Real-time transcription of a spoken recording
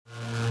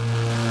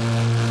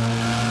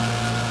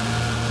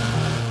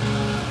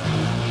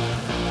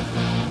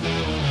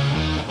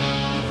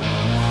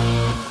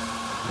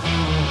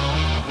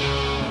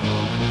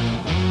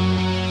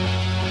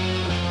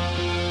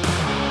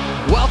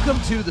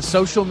to the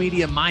Social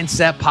Media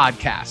Mindset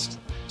Podcast.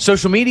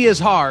 Social media is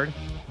hard,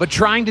 but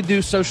trying to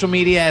do social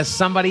media as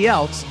somebody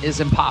else is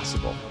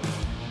impossible.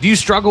 Do you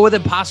struggle with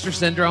imposter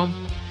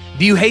syndrome?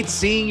 Do you hate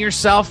seeing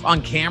yourself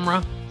on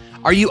camera?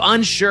 Are you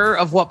unsure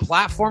of what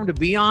platform to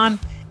be on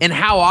and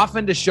how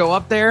often to show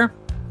up there?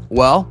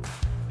 Well,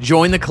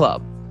 join the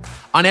club.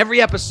 On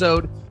every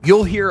episode,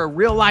 you'll hear a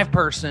real-life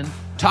person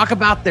talk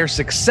about their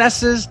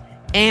successes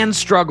and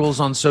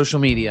struggles on social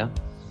media,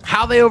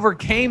 how they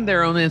overcame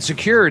their own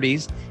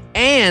insecurities,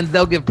 and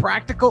they'll give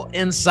practical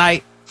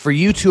insight for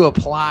you to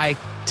apply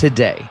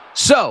today.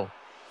 So,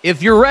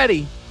 if you're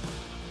ready,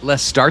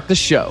 let's start the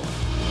show.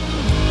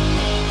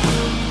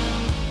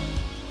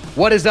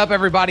 What is up,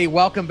 everybody?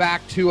 Welcome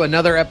back to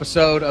another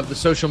episode of the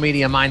Social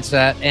Media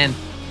Mindset. And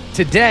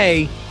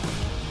today,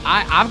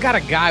 I've got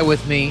a guy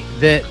with me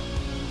that,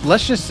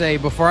 let's just say,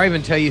 before I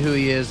even tell you who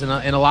he is, and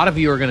a lot of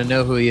you are going to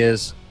know who he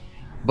is,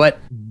 but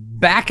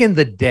back in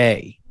the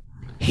day,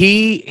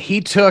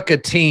 he took a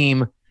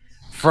team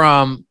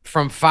from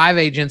 5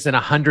 agents and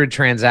 100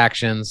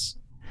 transactions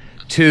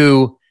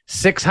to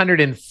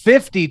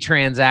 650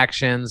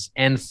 transactions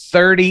and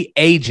 30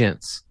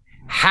 agents.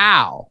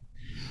 How?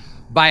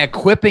 By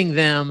equipping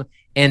them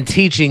and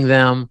teaching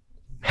them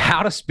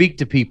how to speak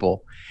to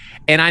people.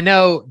 And I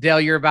know,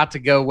 Dale, you're about to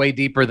go way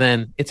deeper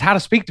than it's how to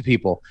speak to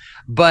people,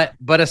 but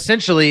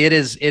essentially it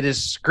is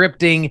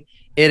scripting,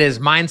 it is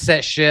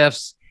mindset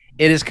shifts,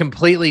 it is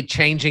completely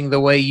changing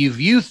the way you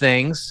view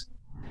things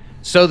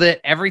so that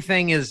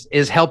everything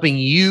is helping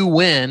you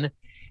win.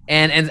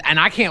 And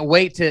I can't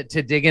wait to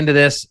dig into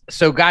this.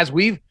 So guys,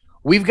 we've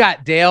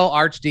got Dale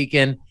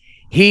Archdeacon.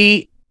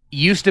 He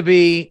used to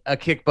be a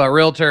kick butt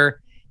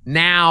realtor.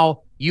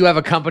 Now you have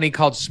a company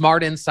called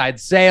Smart Inside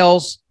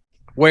Sales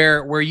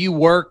where you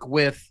work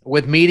with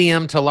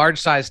medium to large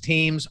size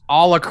teams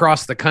all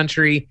across the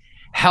country,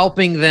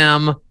 helping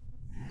them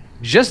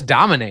just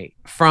dominate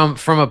from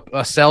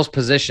a sales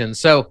position.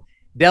 So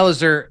Dale, is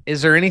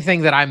there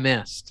anything that I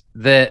missed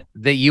that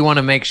you want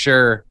to make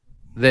sure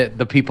that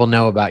the people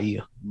know about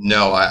you?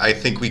 No, I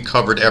think we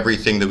covered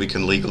everything that we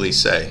can legally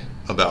say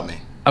about me.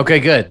 Okay,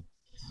 good.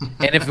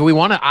 And if we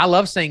want to, I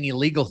love saying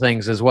illegal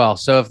things as well.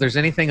 So if there's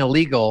anything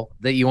illegal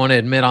that you want to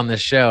admit on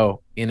this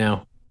show,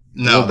 no,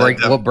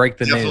 we'll break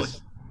the news.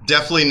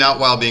 Definitely not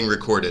while being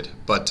recorded.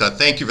 But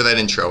thank you for that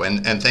intro,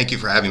 and thank you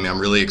for having me. I'm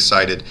really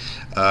excited.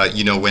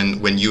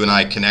 When you and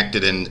I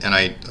connected and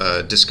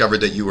I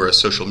discovered that you were a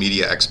social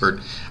media expert,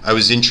 I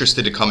was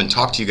interested to come and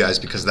talk to you guys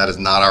because that is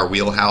not our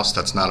wheelhouse.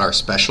 That's not our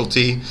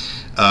specialty.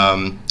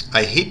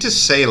 I hate to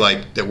say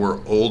that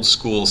we're old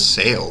school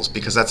sales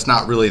because that's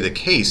not really the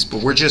case,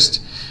 but we're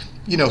just,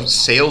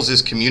 sales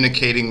is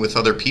communicating with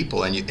other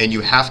people, and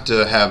you have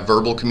to have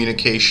verbal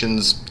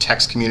communications,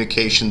 text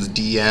communications,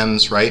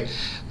 DMs, right?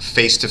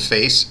 Face to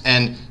face.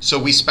 And so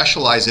we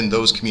specialize in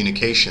those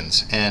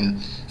communications.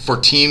 And for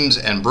teams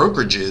and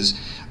brokerages,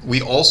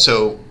 we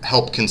also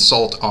help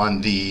consult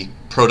on the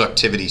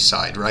productivity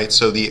side, right?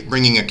 So the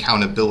bringing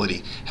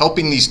accountability,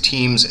 helping these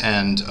teams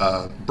and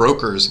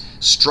brokers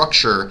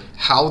structure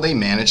how they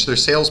manage their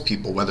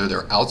salespeople, whether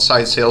they're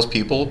outside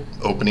salespeople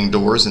opening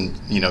doors and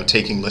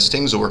taking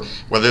listings, or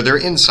whether they're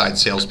inside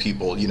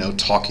salespeople,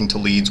 talking to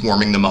leads,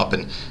 warming them up,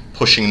 and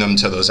pushing them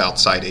to those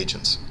outside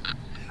agents.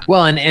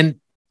 Well, and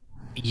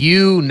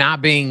you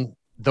not being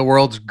the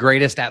world's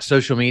greatest at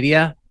social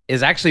media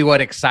is actually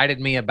what excited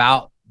me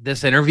about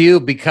this interview,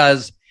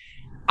 because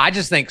I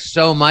just think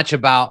so much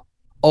about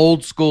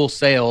old school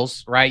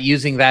sales, right?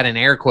 Using that in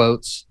air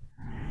quotes.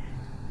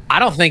 I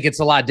don't think it's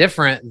a lot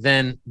different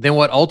than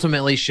what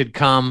ultimately should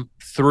come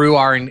through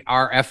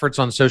our efforts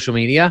on social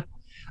media.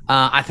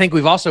 I think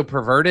we've also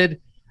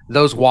perverted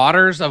those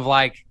waters of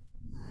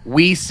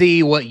we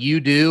see what you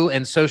do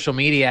in social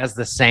media as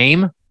the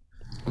same.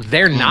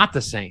 They're not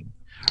the same,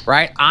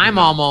 right? I'm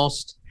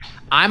almost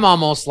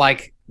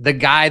like the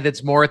guy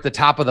that's more at the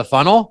top of the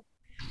funnel,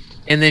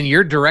 and then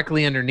you're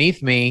directly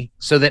underneath me,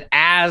 so that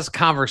as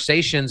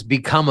conversations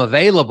become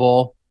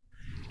available,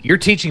 you're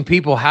teaching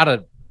people how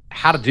to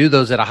do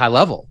those at a high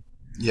level.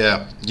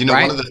 Yeah.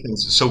 Right? One of the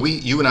things, so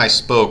you and I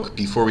spoke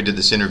before we did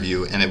this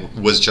interview, and it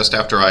was just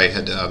after I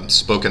had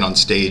spoken on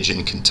stage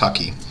in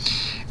Kentucky.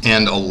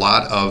 And a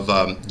lot of,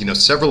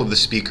 several of the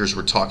speakers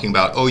were talking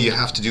about, you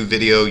have to do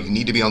video, you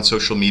need to be on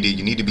social media,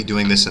 you need to be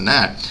doing this and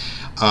that.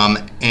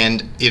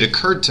 And it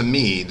occurred to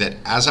me that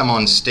as I'm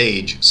on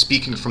stage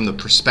speaking from the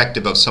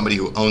perspective of somebody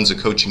who owns a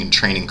coaching and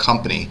training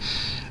company,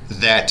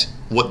 that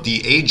what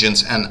the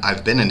agents, and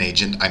I've been an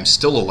agent, I'm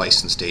still a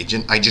licensed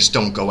agent, I just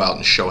don't go out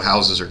and show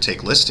houses or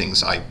take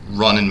listings. I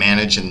run and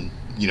manage, and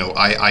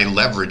I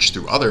leverage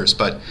through others.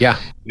 But yeah,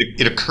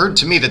 it occurred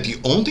to me that the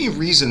only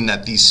reason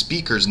that these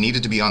speakers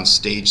needed to be on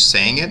stage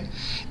saying it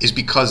is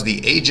because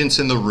the agents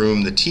in the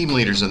room, the team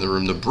leaders in the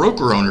room, the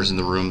broker owners in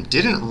the room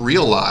didn't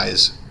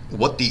realize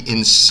what the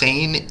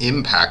insane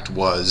impact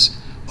was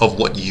of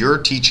what you're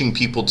teaching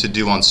people to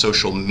do on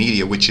social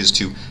media, which is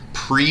to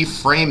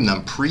pre-frame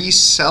them,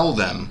 pre-sell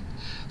them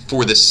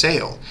for the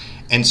sale.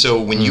 And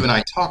so when you and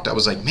I talked, I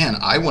was like, man,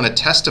 I want to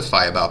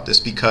testify about this,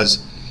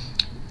 because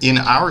in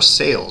our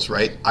sales,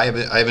 right? I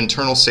have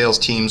internal sales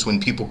teams. When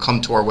people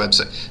come to our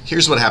website,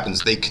 here's what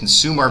happens. They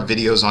consume our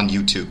videos on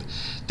YouTube.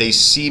 They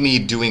see me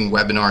doing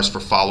webinars for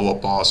Follow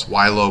Up Boss,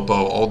 YLOBO,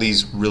 all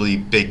these really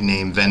big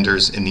name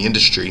vendors in the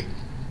industry.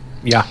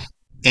 Yeah.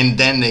 And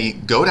then they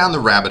go down the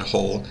rabbit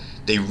hole.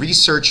 They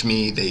research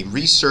me, they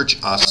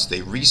research us,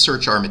 they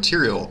research our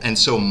material. And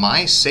so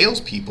my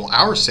salespeople,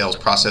 our sales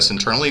process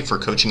internally for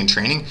coaching and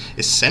training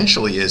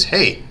essentially is,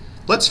 hey,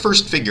 let's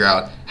first figure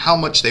out how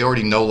much they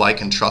already know,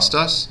 like, and trust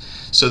us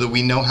so that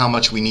we know how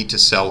much we need to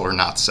sell or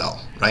not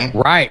sell, right?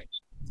 Right.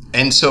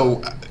 And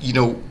so,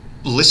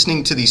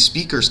 listening to these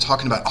speakers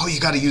talking about, oh, you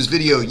got to use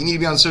video, you need to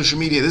be on social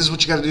media, this is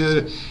what you got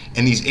to do.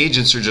 And these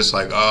agents are just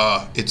like,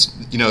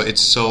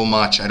 it's so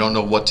much, I don't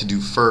know what to do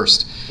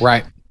first.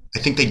 Right. I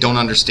think they don't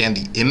understand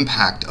the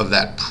impact of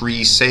that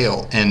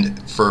pre-sale.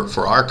 And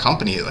for our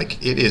company,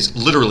 like, it is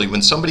literally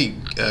when somebody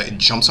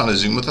jumps on a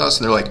Zoom with us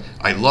and they're like,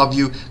 I love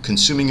you,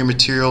 consuming your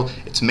material,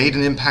 it's made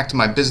an impact in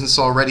my business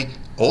already.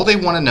 All they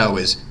want to know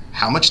is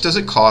how much does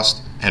it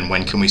cost and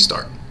when can we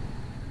start?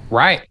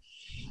 Right.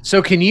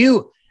 So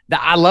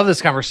I love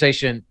this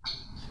conversation.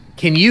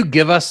 Can you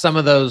give us some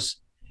of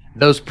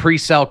those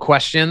pre-sale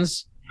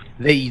questions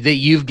that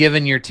you've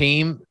given your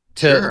team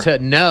to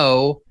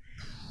know,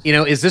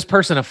 is this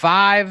person a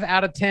 5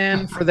 out of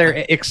 10 for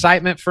their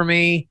excitement for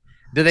me?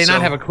 Do they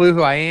not have a clue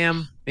who I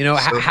am?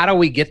 How do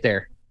we get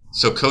there?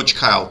 So Coach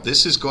Kyle,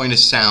 this is going to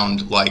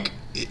sound like,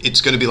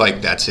 it's going to be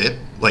like, that's it.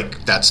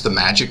 Like, that's the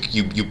magic.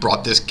 You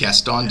brought this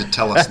guest on to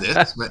tell us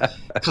this,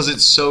 because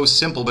it's so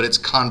simple, but it's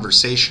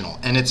conversational.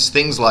 And it's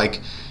things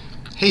like,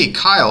 hey,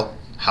 Kyle,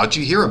 how'd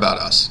you hear about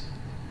us?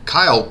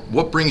 Kyle,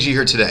 what brings you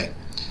here today?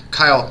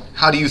 Kyle,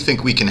 how do you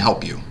think we can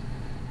help you?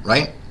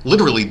 Right?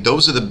 Literally,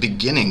 those are the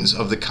beginnings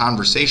of the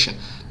conversation.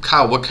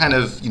 Kyle, what kind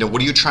of, what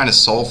are you trying to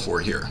solve for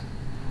here?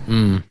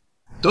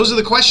 Those are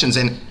the questions.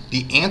 And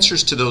the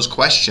answers to those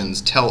questions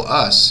tell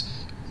us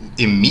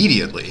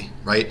immediately,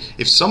 right?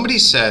 If somebody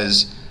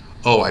says,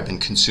 oh, I've been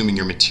consuming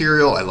your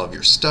material, I love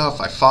your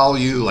stuff, I follow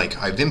you,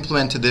 like, I've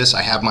implemented this,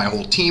 I have my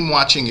whole team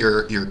watching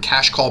your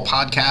Cash Call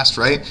podcast,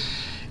 right?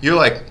 You're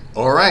like,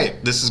 all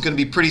right, this is going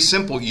to be pretty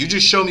simple. You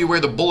just show me where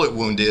the bullet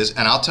wound is,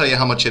 and I'll tell you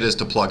how much it is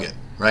to plug it,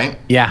 right?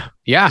 Yeah.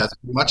 That's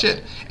pretty much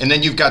it. And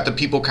then you've got the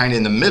people kind of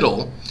in the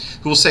middle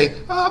who will say,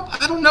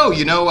 I don't know,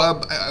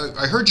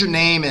 I heard your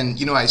name, and,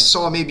 I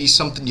saw maybe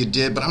something you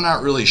did, but I'm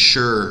not really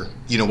sure,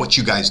 what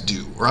you guys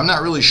do, or I'm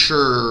not really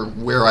sure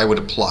where I would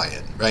apply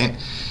it, right?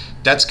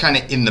 That's kind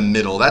of in the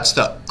middle. That's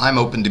the I'm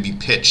open to be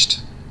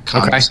pitched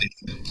conversation.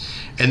 Okay.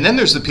 And then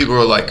there's the people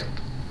who are like,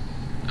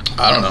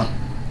 I don't know.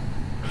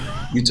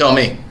 You tell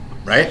me,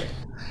 right?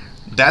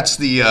 That's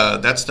the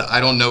I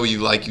don't know you,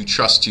 like you,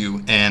 trust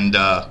you, and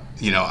I'm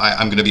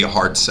going to be a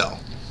hard sell.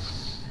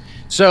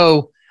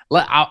 So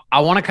I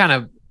want to kind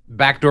of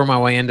backdoor my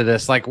way into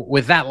this. Like,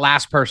 with that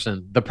last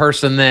person, the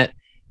person that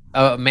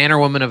a man or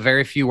woman of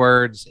very few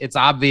words, it's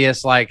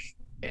obvious. Like,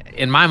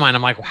 in my mind,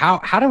 I'm like,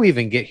 how do we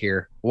even get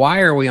here? Why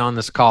are we on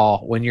this call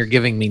when you're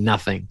giving me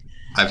nothing?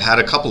 I've had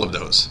a couple of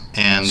those,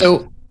 and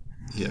so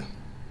yeah.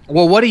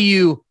 Well, what do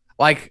you?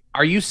 Like,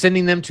 are you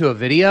sending them to a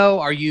video?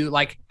 Are you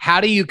like,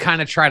 how do you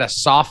kind of try to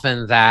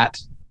soften that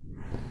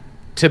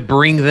to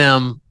bring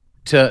them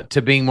to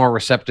being more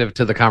receptive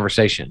to the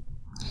conversation?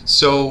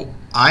 So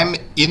I'm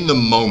in the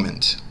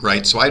moment,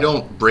 right? So I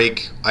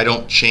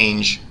don't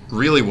change.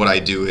 Really what I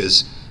do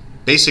is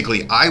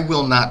basically I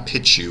will not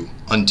pitch you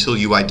until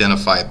you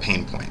identify a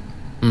pain point.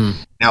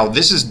 Now,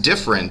 this is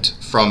different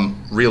from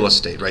real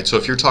estate, right? So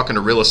if you're talking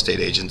to real estate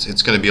agents,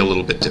 it's going to be a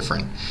little bit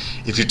different.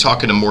 If you're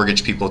talking to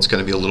mortgage people, it's going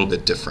to be a little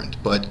bit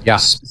different. But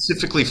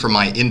specifically for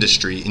my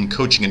industry in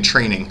coaching and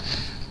training,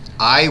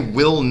 I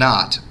will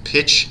not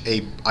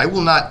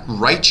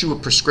write you a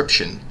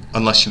prescription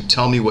unless you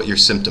tell me what your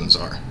symptoms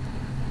are.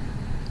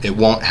 It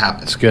won't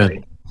happen. That's good.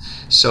 Right?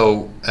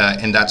 So,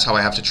 and that's how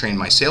I have to train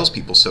my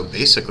salespeople. So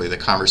basically the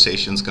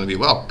conversation is going to be,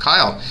 well,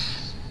 Kyle,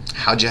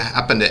 how'd you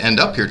happen to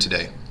end up here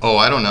today? Oh,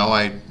 I don't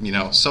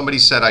know. Somebody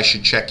said I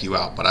should check you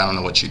out, but I don't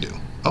know what you do.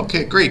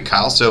 Okay, great,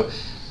 Kyle. So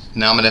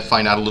now I'm going to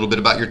find out a little bit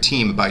about your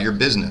team, about your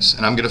business,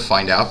 and I'm going to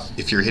find out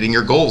if you're hitting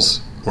your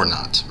goals or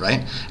not,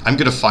 right? I'm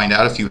going to find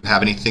out if you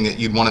have anything that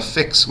you'd want to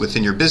fix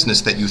within your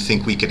business that you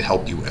think we could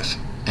help you with.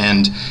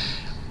 And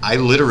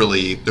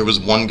there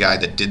was one guy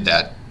that did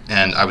that,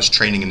 and I was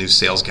training a new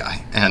sales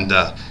guy, and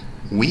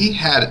we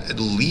had at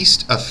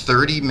least a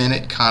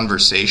 30-minute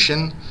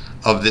conversation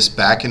of this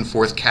back and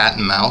forth cat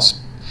and mouse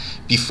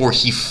before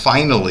he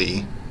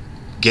finally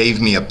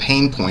gave me a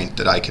pain point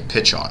that I could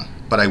pitch on,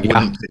 but I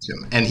wouldn't pitch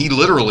him. And he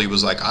literally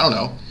was like, I don't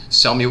know,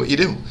 sell me what you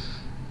do.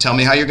 Tell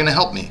me how you're going to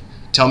help me.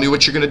 Tell me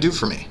what you're going to do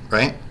for me,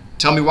 right?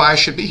 Tell me why I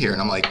should be here.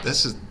 And I'm like,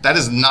 that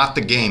is not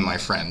the game, my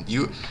friend.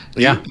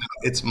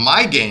 It's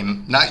my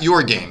game, not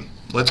your game.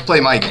 Let's play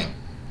my game.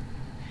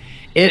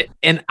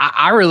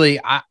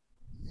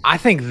 I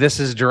think this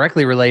is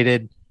directly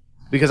related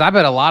because I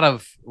bet a lot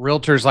of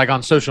realtors, like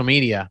on social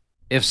media,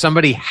 if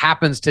somebody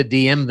happens to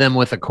DM them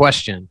with a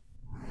question,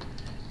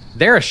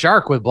 they're a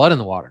shark with blood in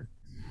the water.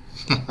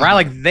 right?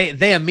 Like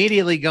they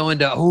immediately go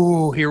into,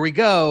 oh, here we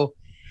go.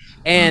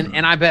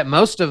 And I bet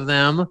most of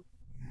them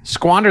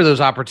squander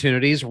those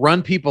opportunities,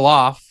 run people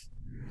off,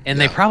 and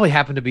they probably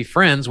happen to be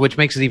friends, which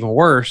makes it even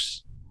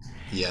worse.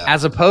 Yeah.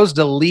 As opposed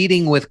to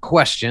leading with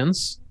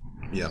questions.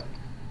 Yeah.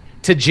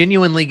 To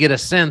genuinely get a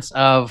sense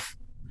of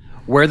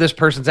where this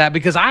person's at.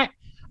 Because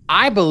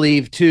I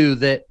believe too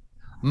that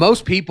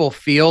most people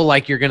feel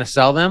like you're going to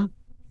sell them.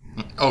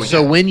 Oh,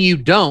 so when you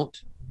don't,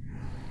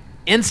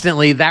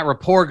 instantly that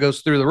rapport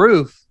goes through the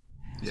roof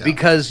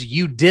because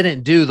you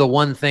didn't do the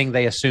one thing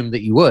they assumed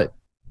that you would.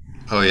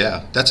 Oh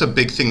yeah, that's a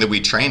big thing that we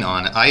train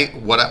on.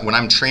 When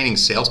I'm training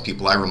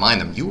salespeople, I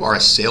remind them, you are a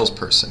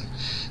salesperson.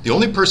 The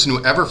only person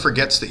who ever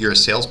forgets that you're a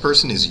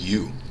salesperson is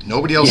you.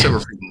 Nobody else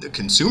ever. The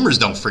consumers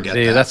don't forget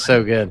that. That's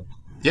so good.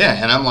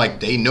 Yeah, and I'm like,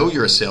 they know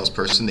you're a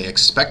salesperson. They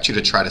expect you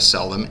to try to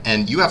sell them,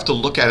 and you have to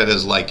look at it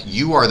as like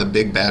you are the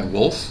big bad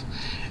wolf,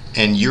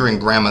 and you're in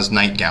grandma's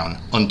nightgown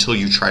until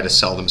you try to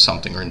sell them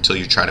something or until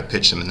you try to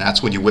pitch them, and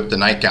that's when you whip the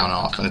nightgown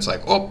off, and it's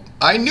like, oh,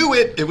 I knew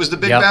it. It was the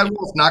big bad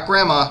wolf, not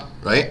grandma,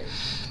 right?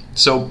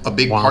 So a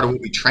big part of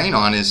what we train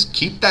on is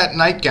keep that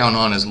nightgown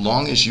on as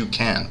long as you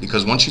can,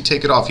 because once you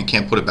take it off, you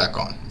can't put it back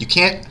on. You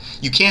can't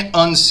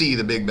unsee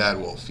the big bad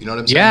wolf. You know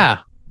what I'm saying? Yeah.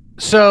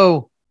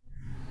 So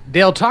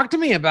Dale, talk to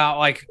me about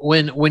like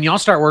when y'all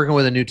start working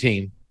with a new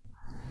team,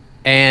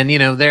 and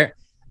they're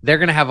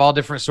going to have all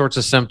different sorts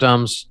of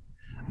symptoms,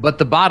 but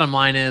the bottom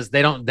line is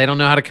they don't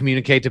know how to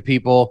communicate to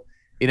people.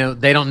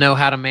 They don't know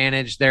how to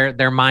manage their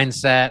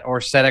mindset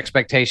or set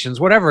expectations,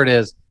 whatever it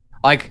is.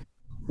 Like,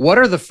 what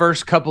are the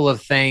first couple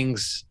of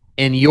things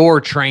in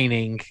your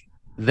training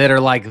that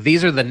are like,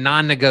 these are the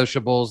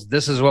non-negotiables?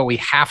 This is what we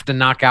have to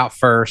knock out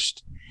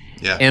first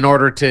in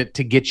order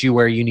to get you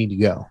where you need to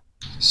go.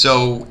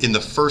 So in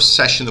the first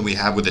session that we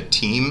have with a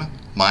team,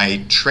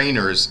 my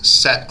trainers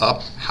set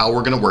up how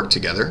we're going to work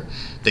together.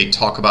 They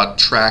talk about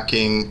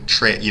tracking,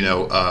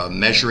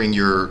 measuring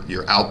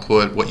your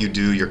output, what you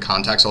do, your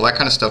contacts, all that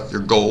kind of stuff,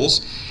 your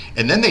goals.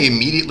 And then they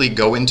immediately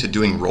go into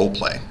doing role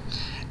play.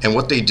 And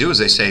what they do is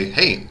they say,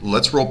 hey,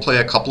 let's role play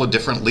a couple of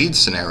different lead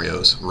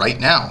scenarios right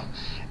now.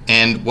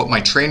 And what my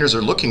trainers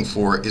are looking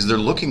for is they're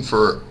looking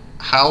for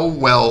how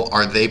well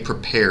are they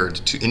prepared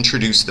to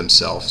introduce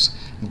themselves,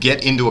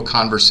 get into a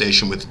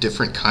conversation with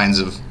different kinds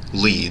of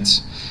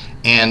leads,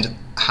 and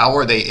how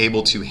are they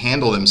able to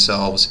handle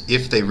themselves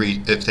if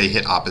they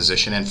hit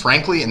opposition. And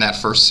frankly, in that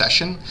first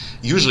session,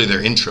 usually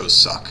their intros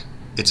suck.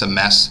 It's a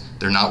mess.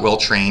 They're not well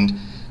trained.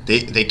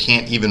 They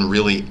can't even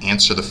really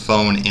answer the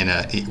phone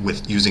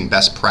with using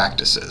best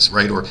practices,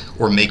 right?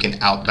 Or make an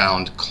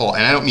outbound call.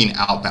 And I don't mean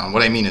outbound.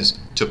 What I mean is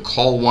to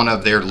call one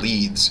of their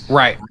leads,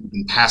 right?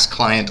 Past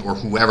client or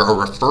whoever,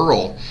 a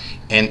referral,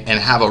 and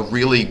have a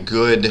really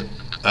good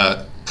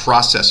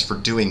process for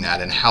doing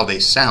that and how they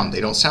sound. They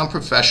don't sound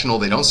professional.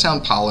 They don't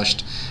sound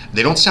polished.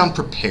 They don't sound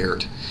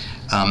prepared.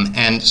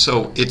 And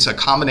so it's a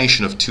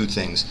combination of two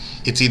things.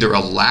 It's either a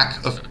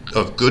lack of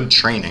good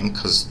training,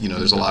 because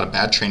there's a lot of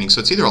bad training. So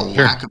it's either a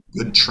lack of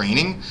good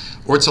training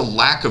or it's a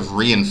lack of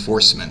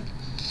reinforcement.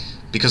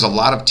 Because a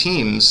lot of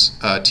teams,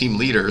 team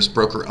leaders,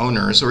 broker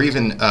owners, or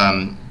even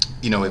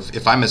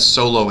if I'm a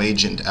solo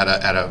agent at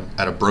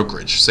a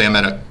brokerage, say I'm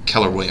at a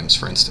Keller Williams,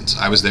 for instance,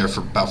 I was there for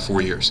about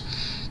 4 years.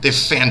 They have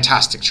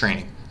fantastic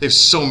training. They have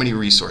so many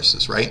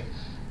resources, right?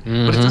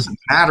 Mm-hmm. But it doesn't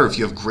matter if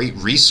you have great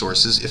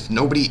resources if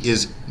nobody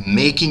is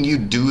making you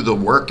do the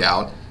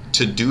workout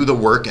to do the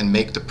work and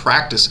make the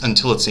practice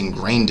until it's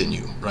ingrained in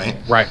you, right?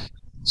 Right.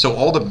 So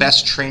all the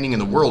best training in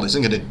the world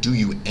isn't going to do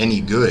you any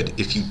good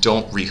if you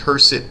don't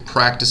rehearse it,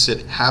 practice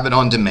it, have it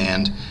on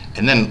demand,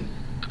 and then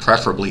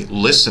preferably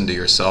listen to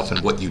yourself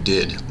and what you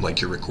did, like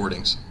your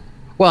recordings.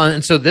 Well,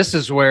 and so this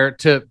is where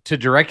to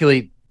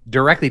directly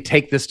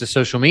take this to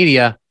social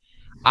media,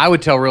 I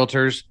would tell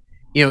realtors,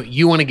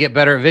 you want to get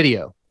better at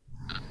video.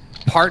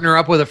 Partner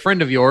up with a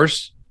friend of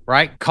yours,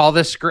 right? Call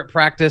this script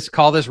practice,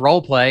 call this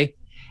role play,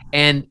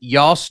 and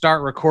y'all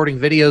start recording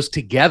videos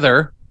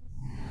together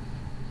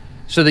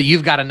so that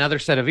you've got another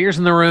set of ears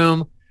in the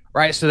room,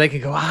 right? So they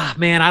can go,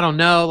 man, I don't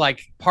know.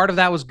 Like, part of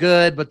that was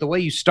good, but the way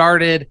you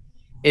started,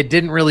 it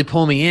didn't really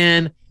pull me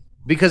in.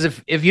 Because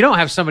if you don't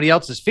have somebody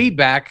else's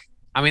feedback,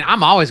 I mean,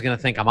 I'm always going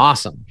to think I'm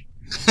awesome.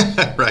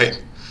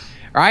 Right.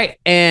 Right.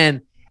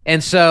 And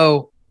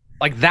so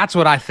like, that's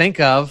what I think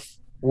of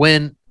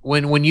when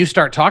you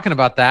start talking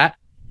about that,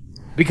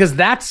 because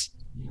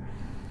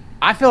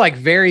I feel like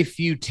very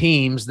few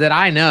teams that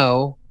I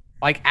know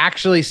like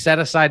actually set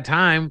aside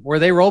time where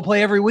they role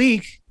play every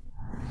week.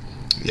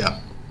 Yeah.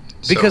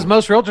 Because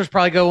most realtors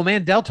probably go, well,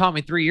 man, Dell taught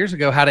me 3 years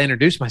ago how to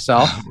introduce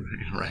myself.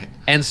 Right.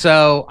 And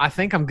so I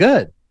think I'm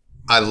good.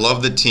 I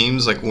love the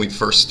teams, like when we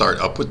first start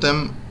up with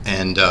them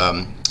and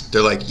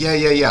they're like,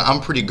 yeah,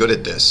 I'm pretty good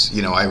at this.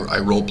 I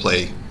role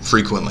play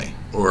frequently,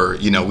 or,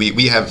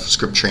 we have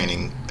script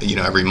training,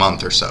 every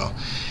month or so,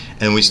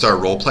 and we start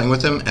role playing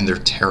with them and they're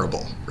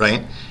terrible.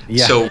 Right.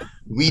 Yeah. So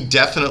we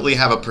definitely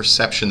have a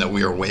perception that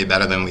we are way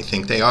better than we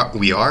think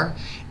we are.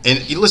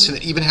 And listen,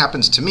 it even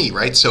happens to me,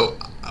 right? So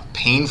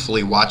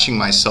painfully watching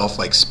myself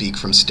like speak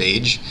from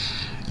stage,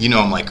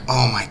 I'm like,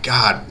 oh my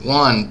God,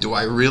 one, do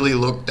I really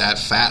look that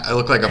fat? I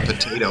look like a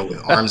potato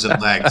with arms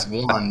and legs.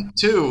 One,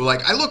 two,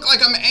 like I look like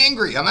I'm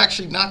angry. I'm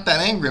actually not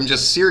that angry. I'm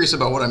just serious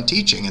about what I'm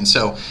teaching. And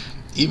so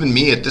even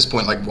me at this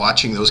point, like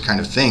watching those kind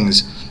of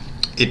things,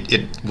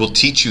 it will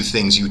teach you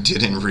things you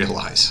didn't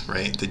realize,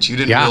 right? That you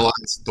didn't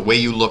realize the way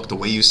you look, the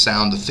way you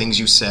sound, the things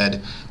you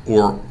said,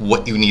 or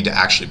what you need to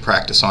actually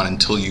practice on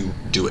until you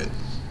do it.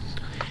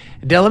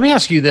 Dale, let me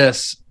ask you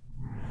this.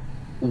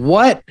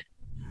 What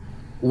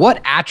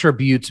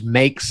attributes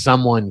make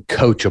someone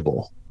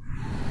coachable?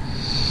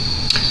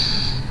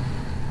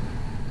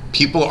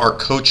 People are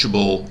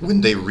coachable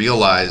when they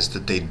realize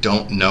that they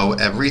don't know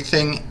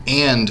everything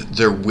and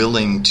they're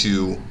willing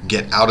to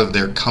get out of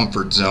their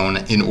comfort zone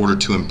in order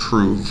to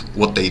improve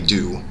what they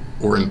do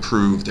or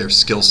improve their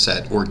skill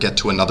set or get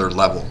to another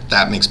level.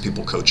 That makes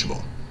people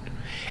coachable.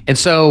 And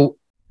so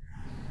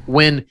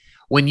when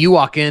you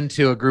walk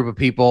into a group of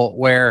people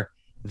where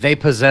they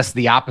possess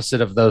the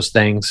opposite of those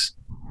things,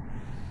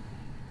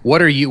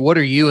 what are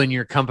you and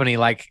your company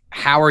like?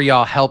 How are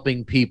y'all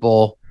helping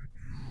people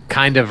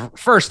kind of,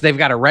 first they've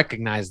got to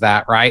recognize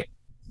that, right?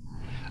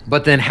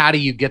 But then how do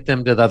you get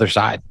them to the other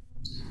side?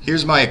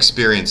 Here's my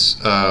experience,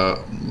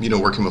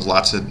 working with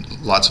lots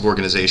of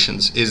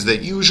organizations, is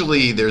that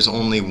usually there's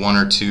only one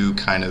or two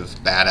kind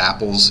of bad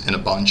apples in a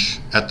bunch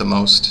at the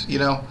most,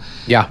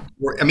 Yeah.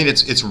 I mean,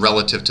 it's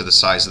relative to the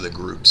size of the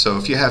group. So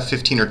if you have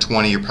 15 or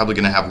 20, you're probably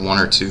going to have one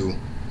or two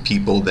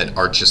people that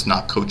are just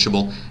not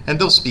coachable, and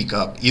they'll speak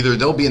up. Either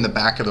they'll be in the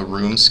back of the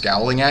room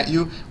scowling at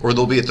you, or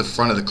they'll be at the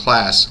front of the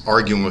class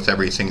arguing with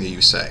everything that you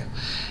say.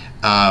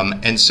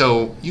 And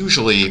so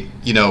usually,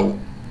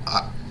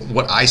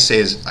 what I say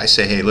is,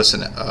 hey,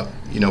 listen,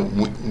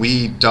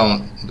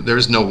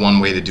 there's no one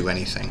way to do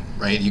anything,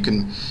 right?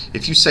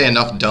 If you say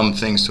enough dumb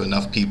things to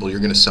enough people, you're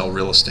going to sell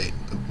real estate.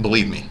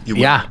 Believe me, you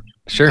will. Yeah,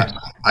 sure.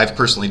 I've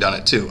personally done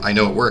it too. I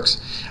know it works.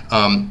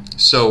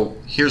 So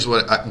here's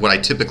what I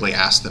typically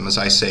ask them is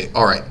I say,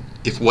 all right,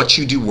 if what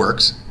you do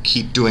works,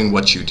 keep doing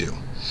what you do.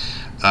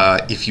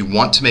 If you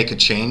want to make a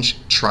change,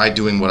 try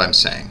doing what I'm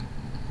saying.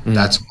 Mm-hmm.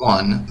 That's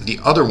one. The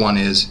other one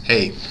is,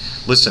 hey,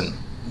 listen,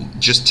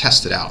 just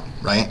test it out,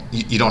 right?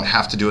 You don't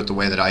have to do it the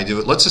way that I do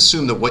it. Let's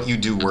assume that what you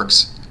do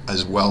works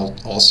as well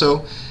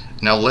also.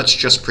 Now let's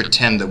just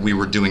pretend that we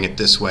were doing it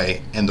this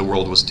way and the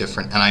world was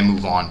different, and I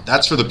move on.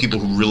 That's for the people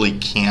who really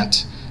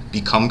can't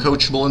become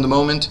coachable in the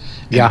moment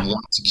and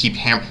want to keep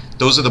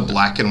those are the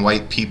black and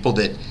white people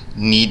that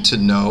need to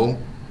know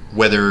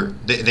whether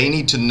they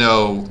need to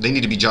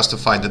be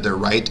justified that they're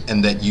right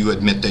and that you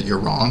admit that you're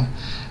wrong.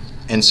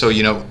 And so,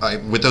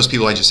 with those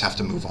people, I just have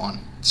to move on.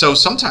 So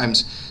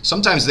sometimes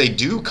they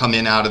do come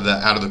in out of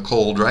the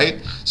cold, right?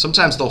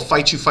 Sometimes they'll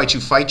fight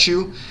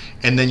you,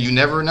 and then you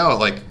never know.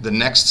 Like the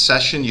next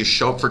session, you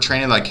show up for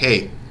training, like,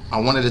 hey, I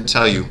wanted to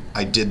tell you,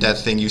 I did that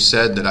thing you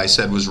said that I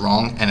said was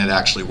wrong, and it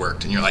actually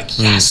worked. And you're like,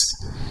 yes.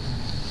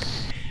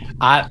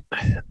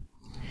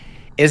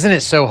 Isn't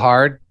it so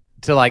hard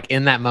to like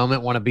in that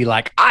moment want to be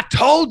like, I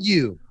told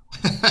you,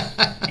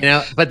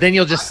 but then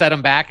you'll just set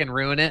them back and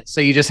ruin it.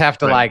 So you just have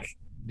to like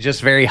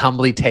just very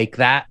humbly take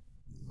that.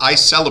 I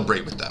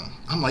celebrate with them.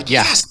 I'm like,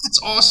 yes, that's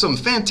awesome.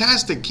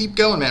 Fantastic. Keep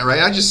going, man.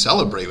 Right. I just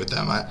celebrate with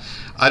them.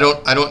 I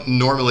don't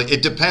normally,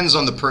 it depends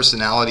on the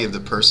personality of the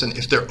person.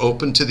 If they're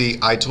open to the,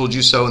 I told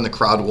you so, and the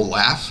crowd will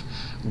laugh,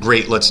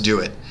 great. Let's do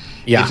it.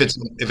 Yeah.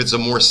 If it's a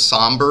more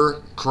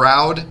somber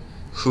crowd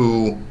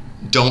who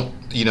don't,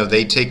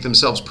 they take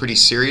themselves pretty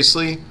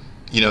seriously,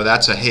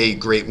 that's a, hey,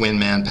 great win,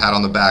 man. Pat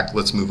on the back.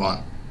 Let's move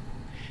on.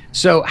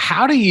 So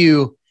how do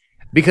you,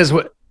 because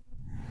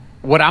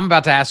what I'm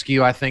about to ask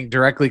you, I think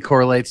directly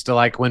correlates to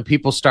like when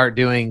people start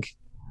doing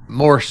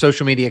more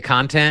social media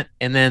content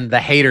and then the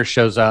hater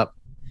shows up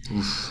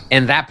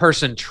and that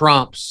person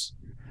trumps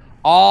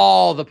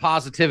all the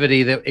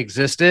positivity that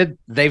existed.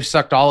 They've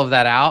sucked all of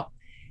that out.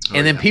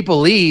 And then people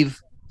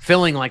leave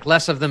feeling like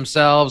less of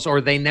themselves, or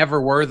they never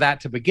were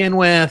that to begin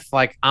with.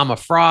 Like, I'm a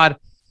fraud.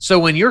 So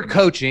when you're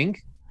coaching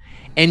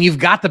and you've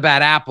got the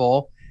bad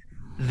apple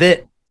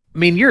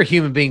you're a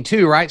human being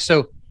too, right?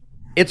 So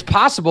it's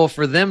possible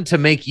for them to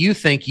make you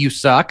think you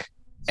suck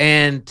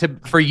and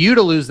for you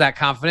to lose that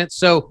confidence.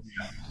 So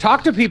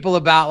talk to people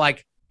about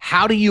like,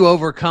 how do you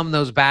overcome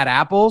those bad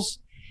apples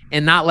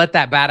and not let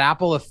that bad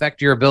apple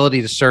affect your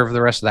ability to serve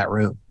the rest of that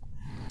room?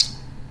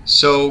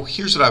 So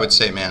here's what I would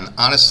say, man.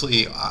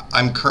 Honestly,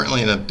 I'm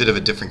currently in a bit of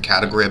a different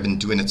category. I've been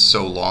doing it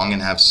so long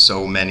and have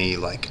so many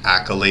like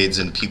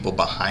accolades and people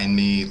behind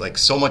me, like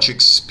so much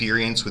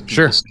experience with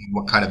people seeing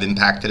what kind of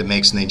impact that it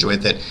makes and they enjoy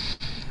it, that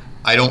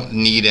I don't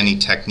need any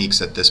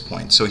techniques at this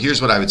point. So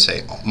here's what I would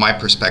say, my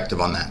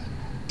perspective on that.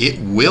 It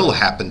will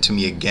happen to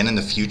me again in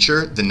the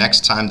future, the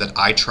next time that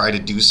I try to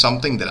do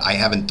something that I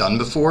haven't done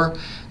before,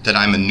 that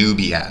I'm a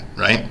newbie at,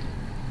 right?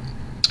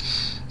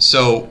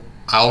 So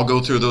I'll go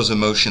through those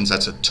emotions.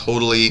 That's a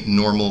totally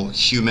normal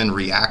human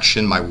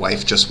reaction. My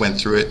wife just went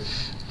through it.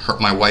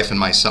 My wife and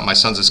my son, my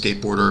son's a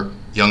skateboarder,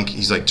 young,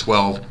 he's like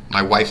 12.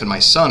 My wife and my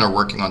son are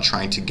working on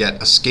trying to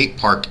get a skate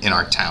park in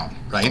our town,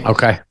 right?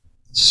 Okay.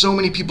 So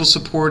many people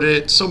support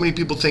it. So many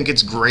people think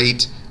it's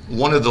great.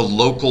 one of the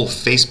local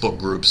Facebook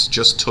groups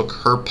just took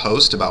her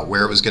post about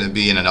where it was going to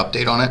be and an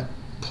update on it,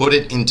 put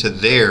it into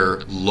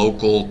their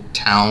local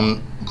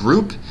town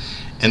group,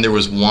 and there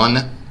was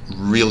one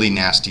really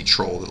nasty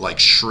troll that like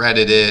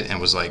shredded it and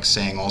was like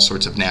saying all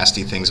sorts of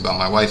nasty things about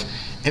my wife,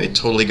 and it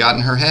totally got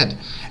in her head.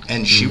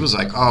 And she was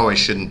like, oh, I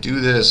shouldn't do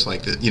this.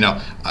 Like,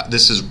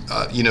 this is,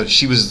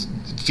 she was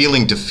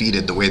feeling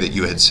defeated the way that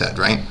you had said,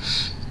 right?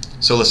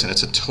 So listen,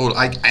 it's a total,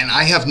 and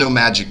I have no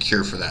magic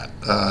cure for that,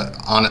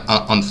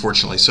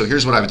 unfortunately. So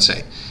here's what I would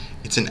say.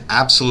 It's an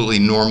absolutely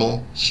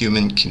normal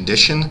human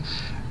condition.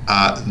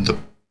 The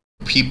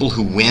people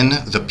who win,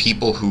 the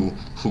people who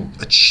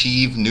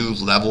achieve new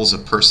levels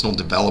of personal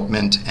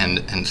development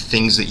and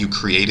things that you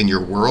create in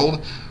your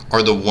world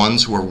are the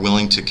ones who are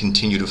willing to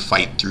continue to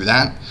fight through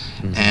that.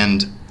 Mm-hmm.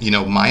 And,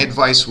 my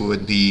advice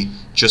would be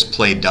just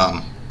play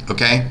dumb,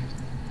 okay?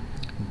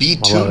 Be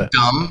too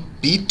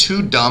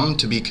dumb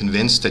to be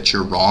convinced that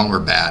you're wrong or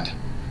bad.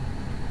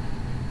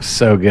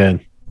 So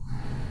good.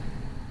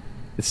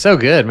 It's so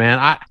good,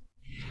 man.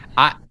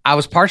 I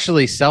was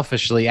partially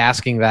selfishly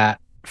asking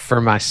that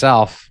for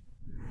myself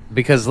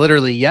because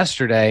literally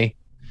yesterday,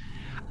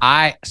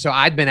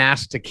 I'd been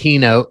asked to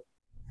keynote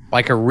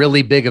like a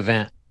really big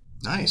event.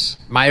 Nice.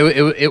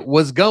 It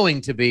was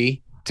going to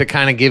be to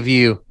kind of give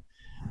you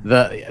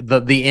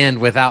the end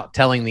without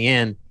telling the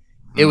end.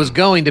 It was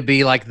going to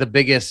be like the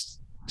biggest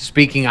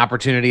speaking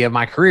opportunity of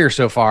my career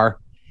so far.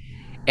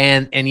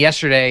 And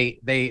yesterday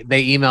they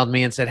emailed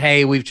me and said,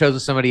 hey, we've chosen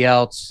somebody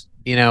else.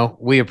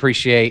 We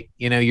appreciate,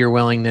 your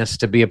willingness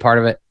to be a part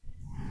of it.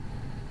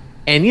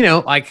 And,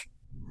 like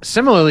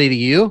similarly to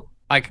you,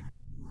 like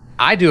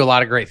I do a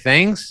lot of great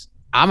things.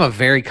 I'm a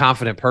very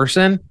confident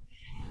person,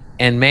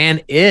 and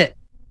man, it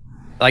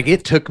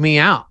took me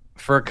out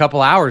for a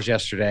couple hours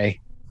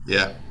yesterday.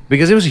 Yeah.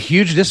 Because it was a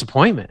huge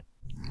disappointment.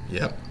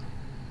 Yep.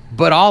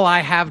 But all I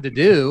have to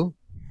do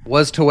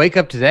was to wake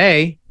up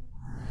today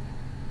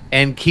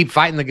and keep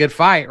fighting the good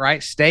fight,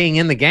 right? Staying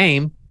in the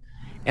game.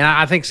 And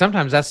I think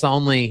sometimes that's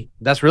really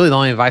the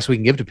only advice we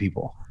can give to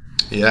people.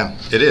 Yeah,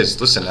 it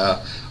is. Listen,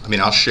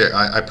 I'll share.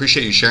 I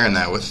appreciate you sharing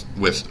that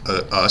with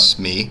us,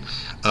 me.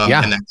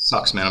 And that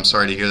sucks, man. I'm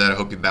sorry to hear that. I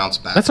hope you bounce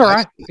back. That's all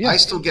right. I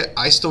still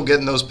get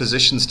in those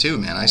positions too,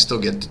 man. I still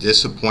get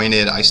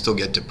disappointed. I still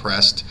get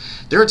depressed.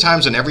 There are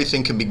times when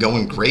everything can be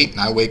going great,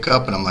 and I wake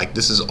up and I'm like,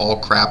 this is all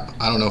crap.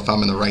 I don't know if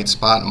I'm in the right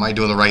spot. Am I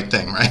doing the right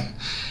thing, right?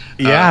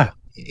 Yeah.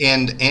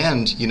 And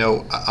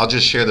I'll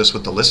just share this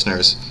with the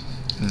listeners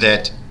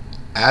that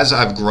as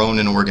I've grown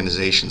an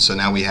organization, so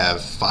now we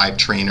have 5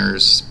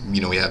 trainers,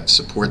 we have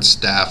support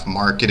staff,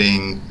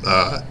 marketing,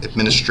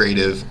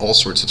 administrative, all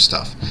sorts of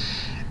stuff.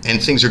 And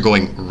things are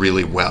going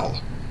really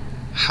well.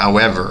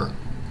 However,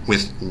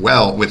 with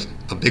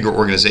a bigger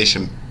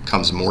organization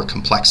comes more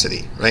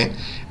complexity, right?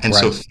 And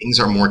so things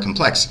are more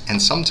complex.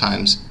 And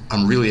sometimes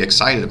I'm really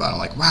excited about it. I'm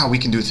like, wow, we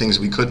can do things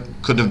we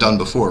couldn't have done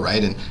before,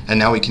 right? And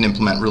now we can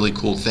implement really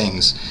cool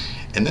things.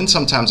 And then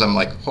sometimes I'm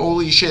like,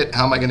 holy shit,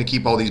 how am I going to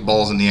keep all these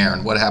balls in the air?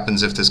 And what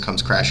happens if this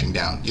comes crashing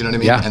down? You know what I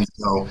mean? Yeah. And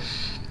so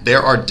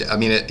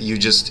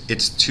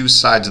it's two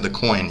sides of the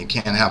coin. You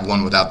can't have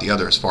one without the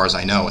other, as far as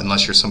I know,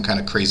 unless you're some kind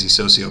of crazy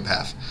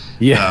sociopath.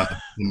 Yeah.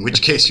 In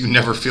which case you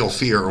never feel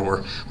fear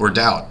or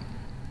doubt.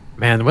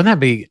 Man, wouldn't that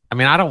be,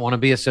 I don't want to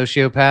be a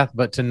sociopath,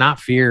 but to not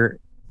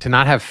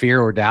have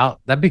fear or doubt,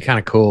 that'd be kind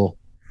of cool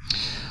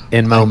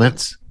in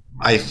moments.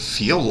 I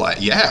feel like,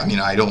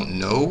 I don't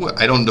know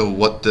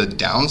what the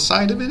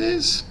downside of it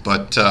is,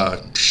 but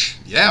man.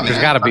 There's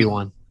got to be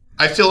one.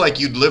 I feel like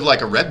you'd live like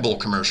a Red Bull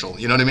commercial.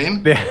 You know what I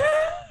mean? Yeah.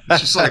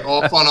 It's just like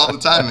all fun all the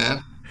time,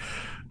 man.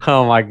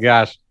 Oh my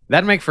gosh.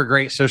 That'd make for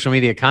great social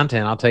media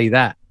content. I'll tell you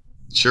that.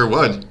 Sure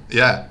would.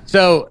 Yeah.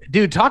 So,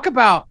 dude, talk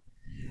about,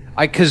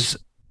 because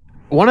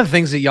one of the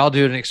things that y'all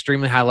do at an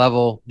extremely high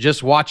level,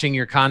 just watching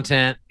your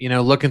content,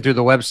 looking through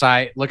the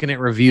website, looking at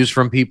reviews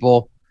from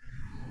people,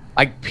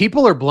 like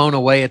people are blown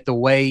away at the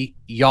way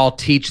y'all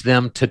teach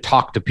them to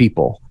talk to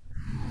people.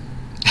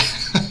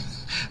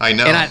 I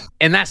know.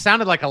 And that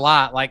sounded like a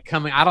lot, like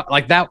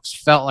that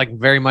felt like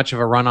very much of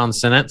a run-on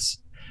sentence.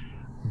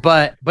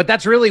 But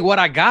that's really what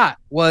I got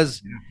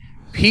was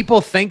people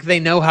think they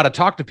know how to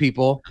talk to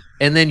people,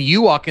 and then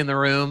you walk in the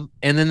room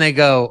and then they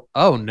go,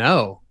 oh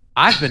no,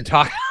 I've been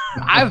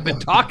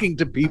talking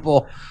to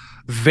people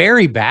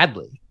very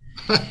badly.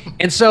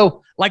 And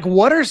so like,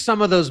 what are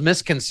some of those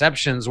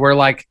misconceptions where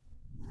like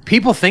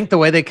people think the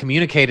way they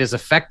communicate is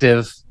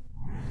effective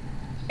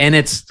and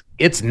it's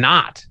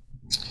not?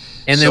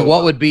 And then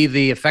what would be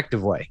the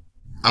effective way?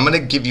 I'm going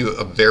to give you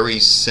a very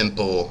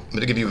simple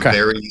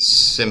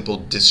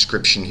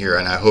description here,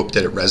 and I hope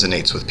that it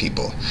resonates with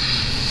people.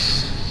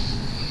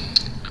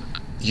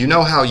 You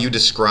know how you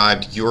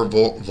described your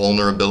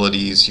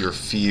vulnerabilities, your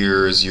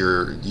fears,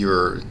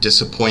 your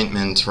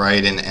disappointment,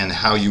 right? And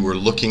how you were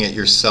looking at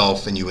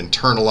yourself and you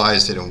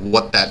internalized it and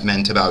what that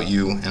meant about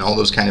you and all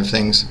those kind of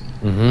things.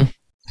 Mm-hmm.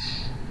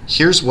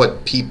 Here's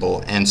what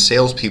people, and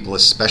salespeople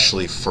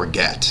especially,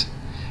 forget,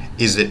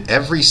 is that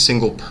every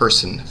single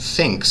person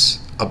thinks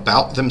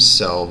about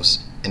themselves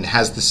and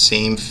has the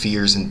same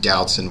fears and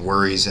doubts and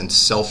worries and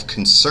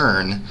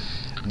self-concern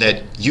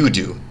that you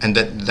do and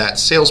that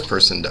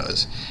salesperson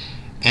does.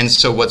 And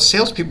so what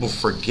salespeople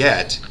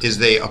forget is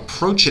they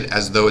approach it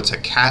as though it's a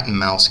cat and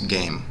mouse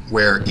game,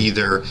 where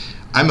either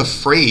I'm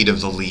afraid of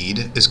the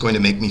lead is going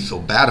to make me feel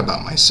bad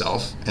about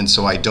myself, and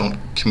so I don't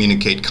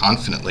communicate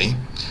confidently,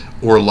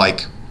 or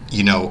like,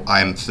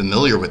 I'm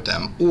familiar with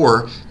them,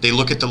 or they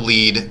look at the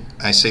lead,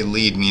 I say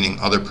lead meaning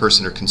other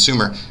person or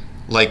consumer,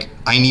 like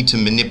I need to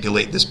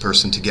manipulate this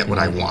person to get what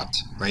I want,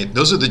 right?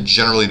 Those are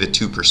generally the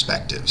two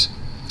perspectives.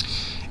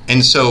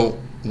 And so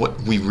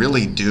what we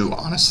really do,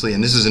 honestly,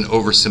 and this is an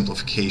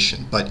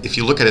oversimplification, but if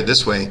you look at it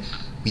this way,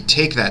 we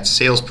take that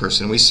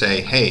salesperson, we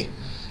say, hey,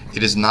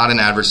 it is not an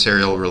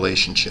adversarial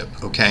relationship,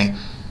 okay?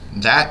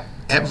 That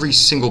every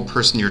single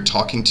person you're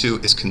talking to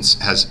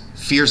has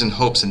fears and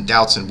hopes and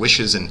doubts and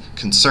wishes and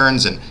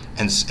concerns and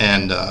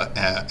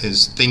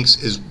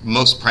is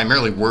most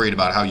primarily worried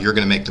about how you're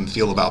going to make them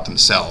feel about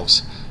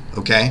themselves,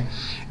 okay?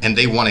 And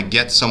they want to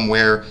get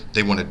somewhere,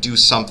 they want to do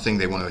something,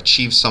 they want to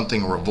achieve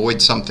something or avoid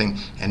something,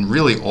 and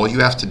really all you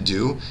have to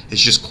do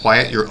is just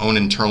quiet your own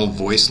internal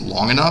voice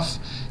long enough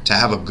to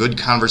have a good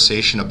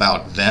conversation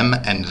about them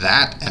and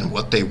that and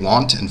what they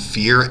want and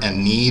fear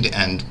and need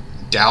and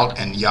doubt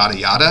and yada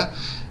yada.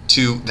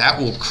 That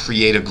will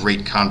create a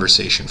great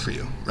conversation for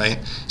you, right?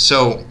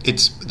 So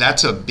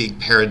that's a big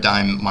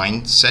paradigm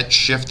mindset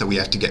shift that we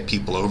have to get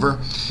people over.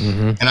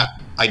 And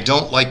I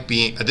don't like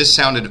this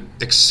sounded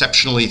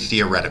exceptionally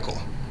theoretical,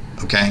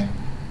 okay?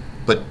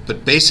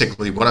 But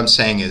basically what I'm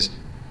saying is,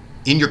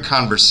 in your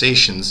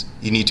conversations,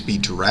 you need to be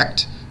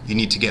direct, you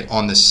need to get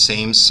on the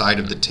same side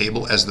of the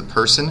table as the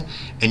person,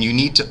 and you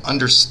need to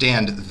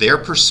understand their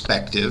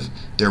perspective,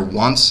 their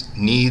wants,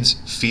 needs,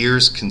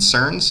 fears,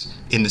 concerns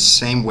in the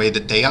same way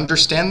that they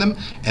understand them,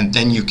 and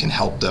then you can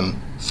help them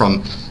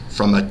from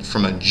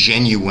a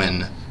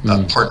genuine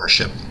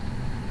partnership.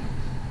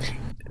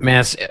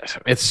 Man,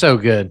 it's so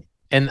good.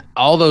 And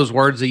all those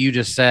words that you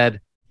just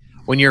said,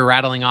 when you're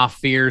rattling off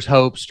fears,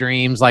 hopes,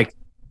 dreams, like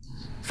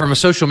from a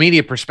social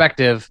media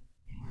perspective,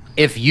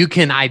 if you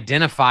can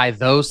identify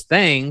those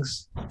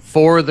things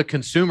for the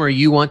consumer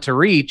you want to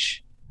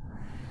reach,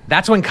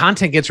 that's when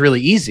content gets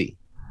really easy.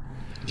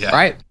 Yeah.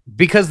 Right?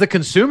 Because the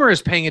consumer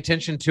is paying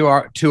attention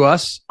to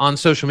us on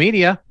social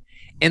media.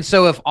 And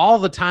so if all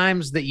the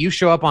times that you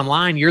show up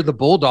online, you're the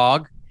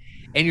bulldog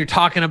and you're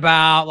talking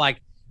about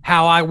like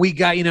how I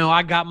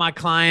got my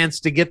clients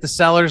to get the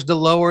sellers to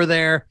lower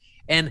their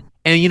and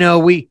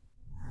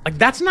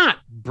that's not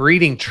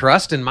breeding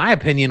trust, in my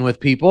opinion, with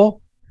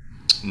people.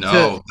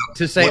 No.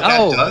 To say,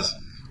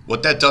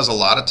 what that does a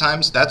lot of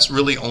times, that's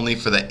really only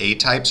for the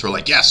A-types who are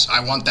like, yes,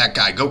 I want that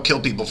guy, go kill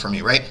people for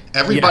me, right?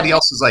 Everybody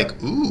else is like,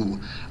 ooh,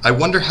 I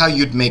wonder how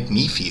you'd make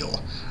me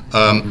feel.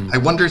 I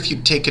wonder if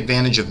you'd take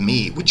advantage of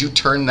me. Would you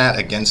turn that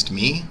against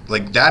me?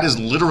 Like, that is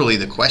literally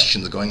the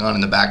questions going on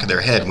in the back of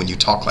their head when you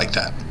talk like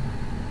that.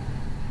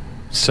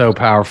 So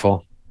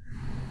powerful.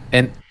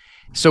 And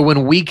so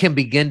when we can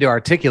begin to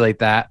articulate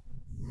that,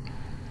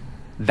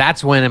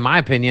 that's when, in my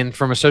opinion,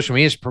 from a social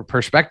media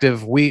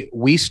perspective,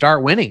 we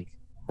start winning,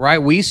 right?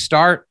 We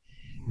start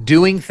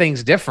doing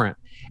things different.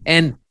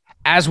 And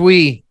I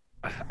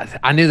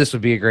knew this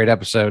would be a great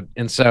episode.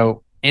 And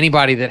so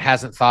anybody that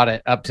hasn't thought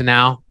it up to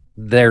now,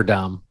 they're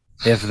dumb.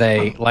 If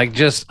they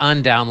just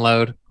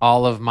undownload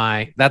all of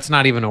that's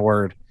not even a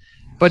word,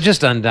 but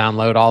just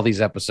undownload all these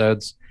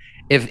episodes.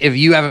 If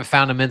you haven't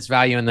found immense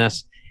value in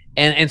this.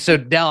 And so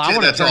Del,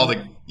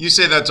 you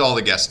say that's all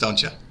the guests,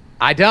 don't you?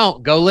 I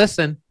don't. Go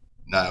listen.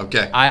 No,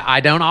 okay. I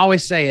don't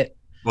always say it.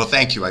 Well,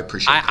 thank you. I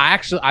appreciate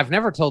it. I've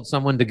never told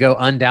someone to go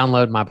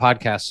undownload my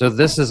podcast. So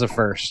this is a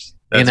first,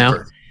 That's a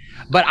first.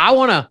 But I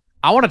want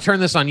to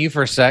turn this on you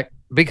for a sec,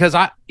 because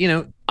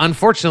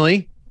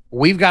unfortunately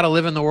we've got to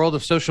live in the world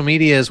of social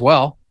media as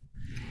well.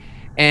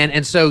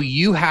 And so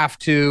you have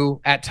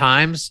to at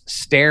times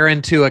stare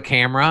into a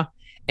camera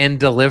and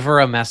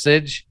deliver a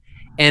message.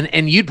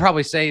 And you'd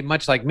probably say,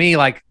 much like me,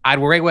 like I'd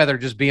rather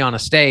just be on a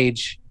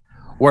stage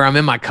where I'm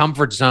in my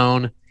comfort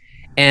zone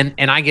and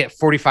I get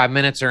 45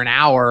 minutes or an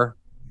hour.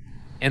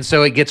 And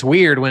so it gets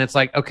weird when it's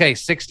like, okay,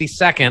 60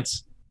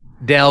 seconds,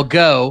 Del,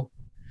 go.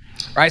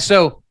 Right.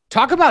 So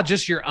talk about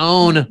just your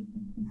own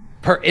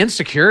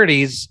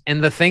insecurities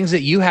and the things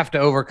that you have to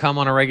overcome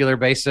on a regular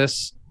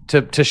basis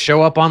to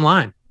show up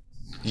online.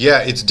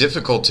 Yeah, it's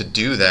difficult to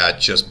do that.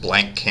 Just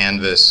blank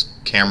canvas,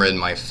 camera in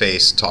my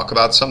face, talk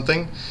about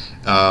something.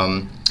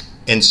 And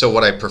so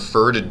what I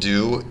prefer to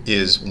do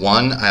is,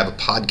 one, I have a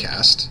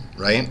podcast,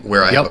 right,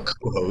 where I have a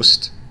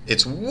co-host.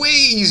 It's way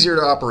easier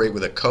to operate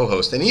with a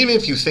co-host. And even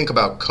if you think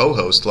about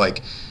co-host,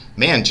 like,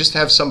 man, just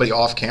have somebody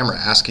off camera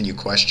asking you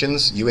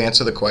questions, you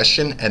answer the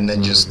question, and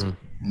then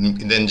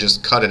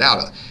just cut it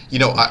out.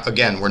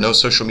 Again, we're no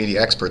social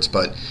media experts,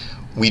 but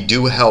we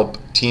do help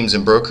teams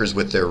and brokers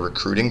with their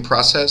recruiting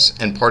process.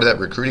 And part of that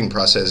recruiting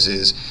process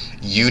is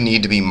you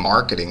need to be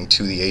marketing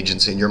to the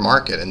agents in your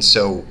market. And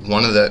so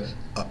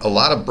a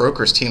lot of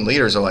brokers, team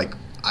leaders are like,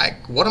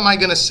 what am I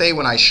going to say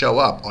when I show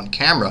up on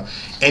camera?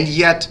 And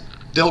yet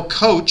they'll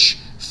coach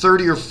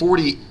 30 or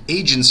 40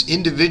 agents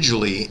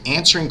individually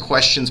answering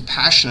questions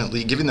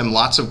passionately, giving them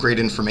lots of great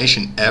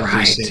information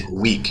every single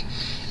week.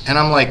 And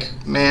I'm like,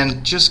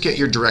 man, just get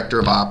your director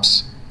of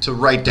ops to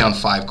write down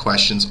 5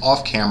 questions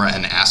off camera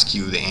and ask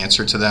you the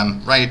answer to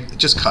them, right?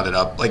 Just cut it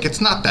up. Like, it's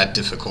not that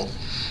difficult.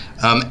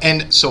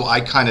 And so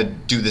I kind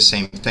of do the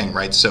same thing,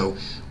 right? So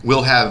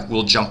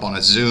we'll jump on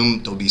a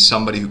Zoom. There'll be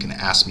somebody who can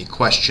ask me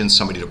questions,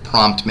 somebody to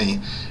prompt me.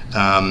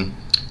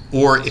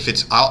 Or if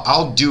it's,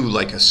 I'll do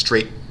like a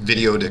straight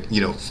video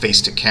to,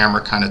 face to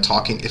camera kind of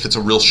talking. If it's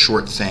a real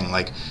short thing,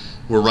 like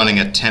we're running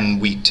a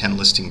 10-week, 10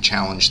 listing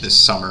challenge this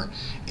summer.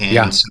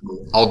 And so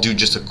I'll do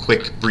just a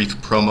quick, brief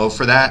promo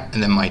for that.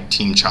 And then my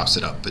team chops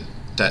it up. But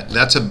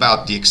that's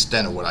about the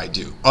extent of what I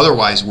do.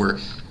 Otherwise, we're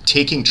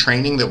taking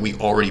training that we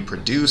already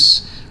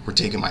produce. We're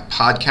taking my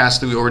podcast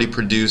that we already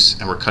produce,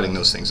 and we're cutting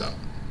those things up.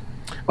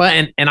 Well,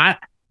 and I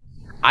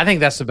think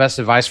that's the best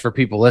advice for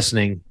people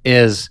listening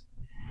is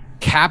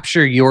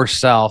capture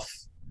yourself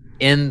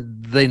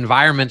in the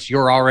environments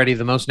you're already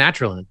the most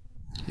natural in.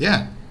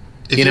 Yeah.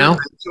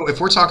 So if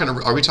we're talking,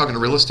 are we talking to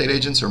real estate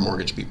agents or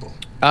mortgage people?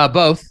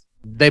 Both.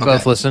 They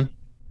both listen.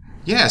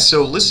 Yeah.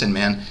 So listen,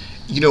 man,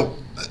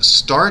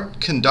 start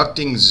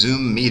conducting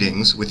Zoom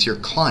meetings with your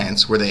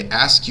clients where they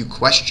ask you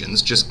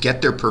questions. Just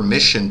get their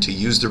permission to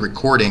use the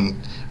recording,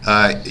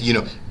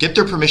 get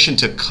their permission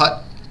to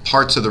cut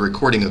parts of the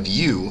recording of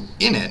you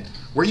in it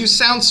where you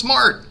sound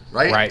smart,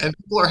 right? And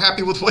people are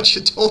happy with what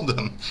you told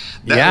them.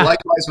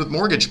 Likewise with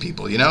mortgage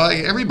people,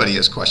 everybody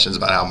has questions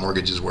about how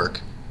mortgages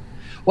work.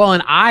 Well,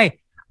 and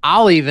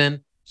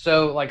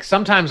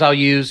sometimes I'll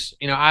use,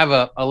 I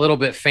have a little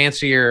bit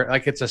fancier,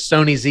 like it's a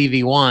Sony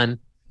ZV-1,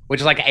 which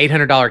is like an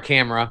 $800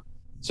 camera.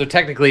 So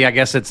technically, I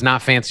guess it's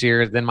not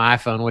fancier than my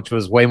iPhone, which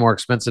was way more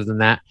expensive than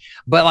that.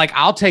 But like,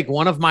 I'll take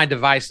one of my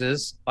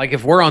devices, like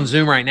if we're on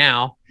Zoom right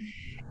now,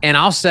 and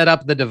I'll set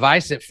up the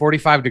device at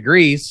 45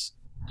 degrees,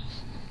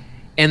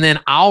 and then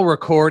I'll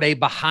record a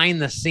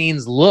behind the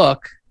scenes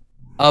look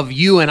of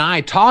you and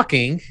I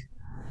talking.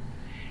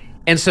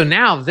 And so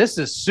now this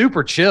is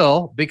super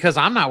chill because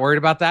I'm not worried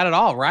about that at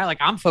all, right? Like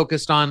I'm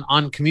focused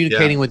on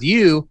communicating with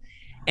you,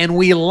 and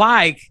we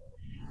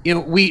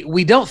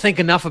we don't think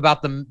enough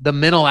about the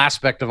mental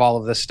aspect of all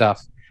of this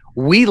stuff.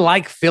 We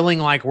like feeling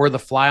like we're the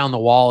fly on the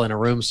wall in a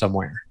room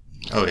somewhere.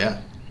 Oh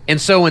yeah. And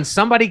so when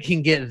somebody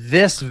can get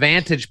this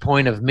vantage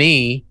point of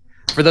me,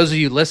 for those of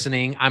you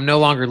listening, I'm no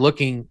longer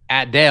looking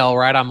at Dale,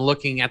 right? I'm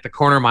looking at the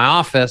corner of my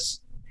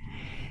office.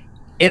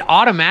 It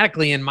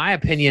automatically, in my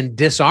opinion,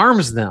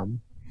 disarms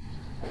them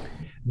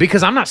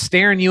because I'm not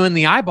staring you in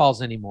the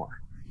eyeballs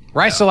anymore,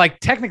 right? Yeah. So like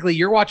technically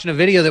you're watching a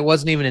video that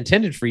wasn't even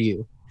intended for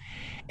you.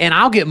 And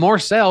I'll get more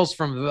sales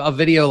from a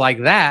video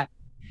like that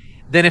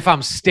than if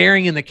I'm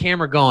staring in the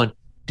camera going,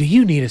 do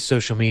you need a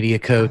social media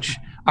coach?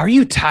 Are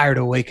you tired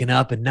of waking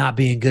up and not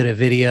being good at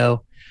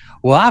video?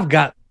 Well, I've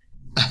got,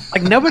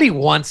 like, nobody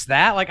wants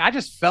that. Like, I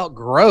just felt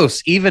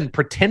gross even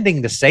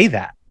pretending to say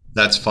that.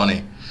 That's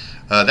funny.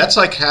 That's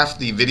like half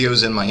the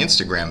videos in my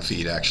Instagram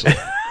feed, actually.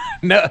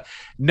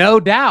 No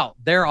doubt.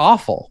 They're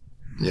awful.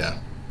 Yeah.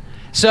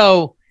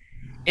 So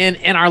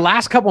in our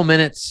last couple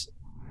minutes,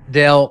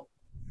 Dale,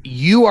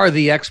 you are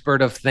the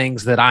expert of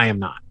things that I am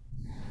not.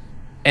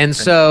 And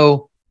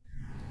so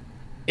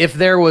if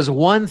there was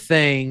one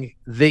thing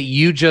that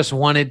you just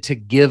wanted to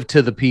give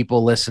to the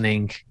people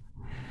listening,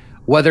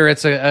 whether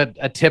it's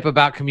a tip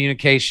about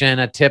communication,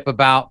 a tip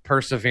about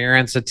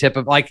perseverance, a tip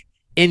of like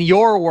in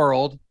your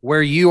world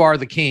where you are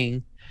the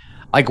king,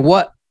 like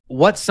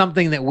what's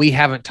something that we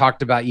haven't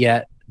talked about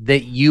yet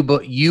that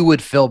you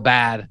would feel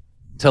bad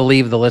to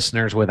leave the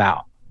listeners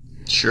without?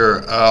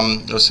 Sure.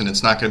 Listen,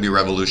 it's not going to be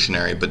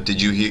revolutionary, but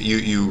did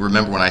you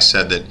remember when I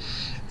said that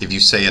if you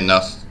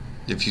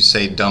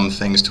say dumb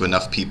things to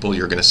enough people,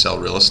 you're going to sell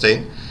real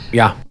estate?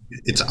 Yeah.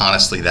 It's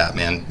honestly that,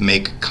 man.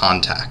 Make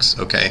contacts,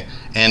 okay?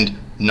 And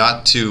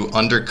not to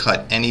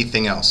undercut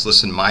anything else.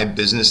 Listen, my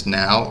business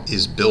now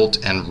is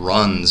built and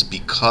runs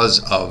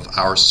because of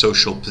our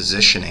social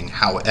positioning.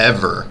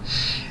 However,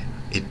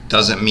 it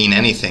doesn't mean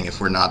anything if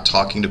we're not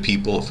talking to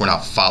people, if we're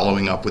not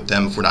following up with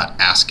them, if we're not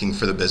asking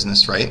for the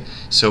business, right?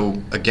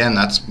 So again,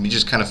 we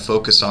just kind of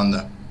focus on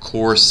the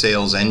core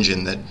sales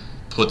engine that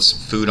puts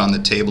food on the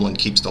table and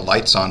keeps the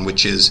lights on,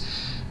 which is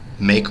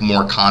make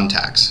more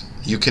contacts.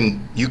 You can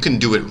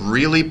do it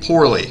really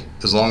poorly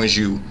as long as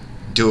you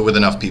do it with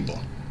enough people.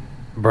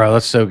 Bro,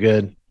 that's so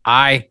good.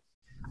 I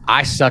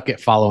suck at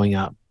following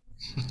up.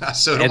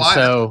 So do I.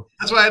 So,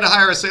 that's why I had to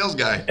hire a sales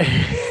guy.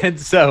 And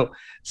so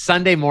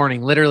Sunday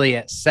morning, literally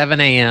at 7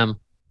 a.m.,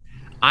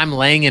 I'm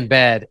laying in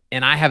bed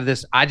and I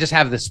just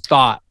have this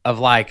thought of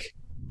like,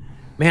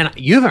 man,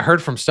 you haven't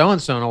heard from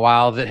so-and-so in a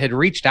while that had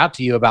reached out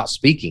to you about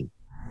speaking.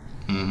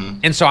 Mm-hmm.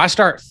 And so I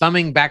start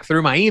thumbing back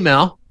through my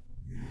email.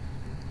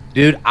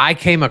 Dude, I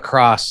came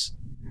across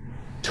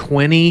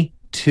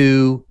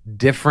 22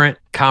 different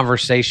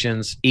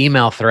conversations,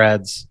 email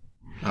threads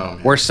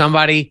where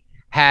somebody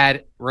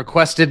had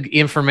requested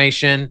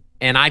information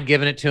and I'd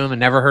given it to him and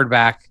never heard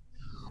back.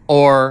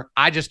 Or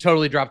I just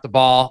totally dropped the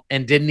ball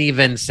and didn't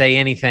even say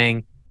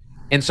anything.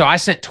 And so I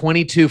sent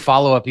 22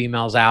 follow-up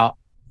emails out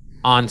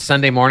on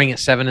Sunday morning at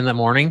 7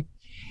 a.m.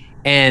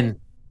 And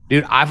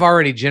dude, I've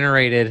already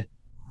generated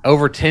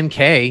over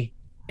 10K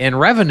in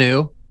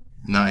revenue.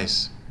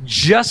 Nice.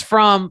 Just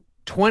from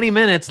 20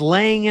 minutes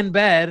laying in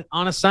bed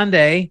on a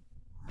Sunday,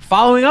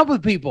 following up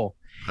with people.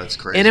 That's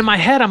crazy. And in my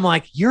head, I'm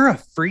like, you're a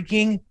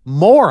freaking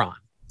moron.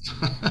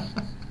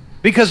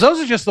 Because those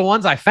are just the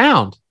ones I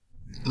found.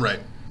 Right.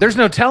 There's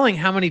no telling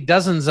how many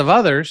dozens of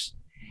others.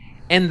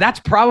 And that's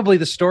probably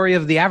the story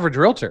of the average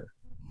realtor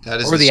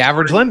or the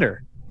average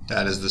lender.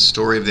 That is the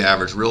story of the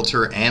average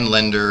realtor and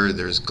lender.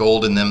 There's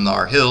gold in them,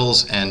 our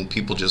hills, and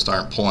people just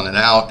aren't pulling it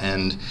out.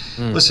 And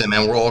listen,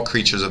 man, we're all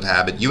creatures of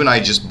habit. You and I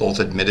just both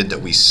admitted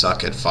that we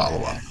suck at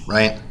follow-up,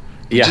 right?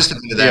 Yeah. Just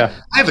admitted that.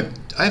 Yeah.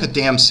 I have a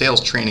damn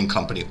sales training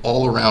company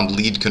all around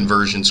lead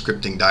conversion,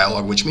 scripting,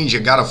 dialogue, which means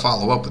you got to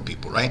follow up with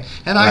people, right?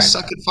 And I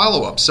suck at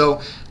follow-up. So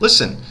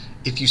listen,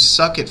 if you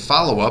suck at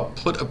follow-up,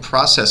 put a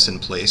process in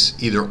place,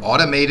 either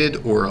automated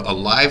or a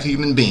live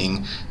human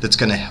being that's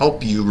going to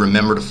help you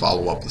remember to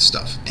follow up with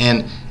stuff.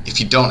 And if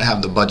you don't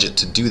have the budget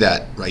to do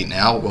that right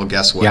now, well,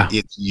 guess what? Yeah.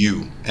 It's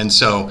you. And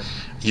so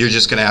you're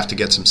just going to have to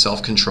get some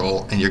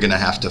self-control, and you're going to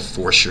have to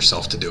force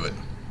yourself to do it.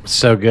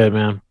 So good,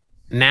 man.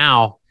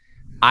 Now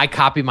I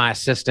copy my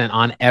assistant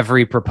on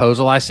every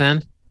proposal I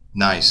send.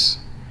 Nice.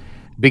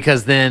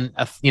 Because then,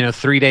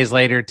 3 days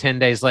later, 10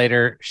 days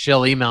later,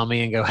 she'll email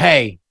me and go,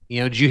 hey,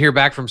 did you hear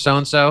back from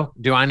so-and-so?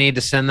 Do I need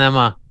to send them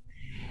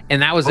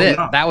and that was it.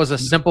 No. That was a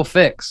simple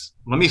fix.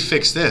 Let me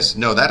fix this.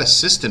 No, that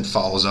assistant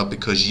follows up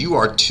because you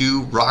are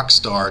too rock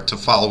star to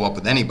follow up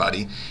with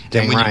anybody.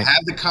 Dang, and when right. you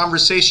have the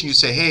conversation, you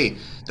say, hey,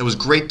 that was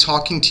great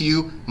talking to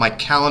you. My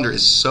calendar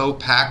is so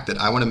packed that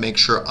I want to make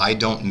sure I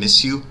don't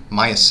miss you.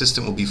 My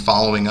assistant will be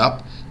following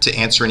up to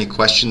answer any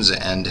questions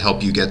and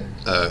help you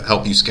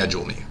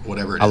schedule me,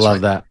 whatever it is. I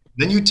love that.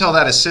 Then you tell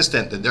that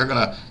assistant that they're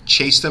going to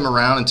chase them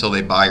around until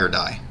they buy or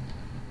die.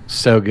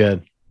 So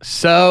good.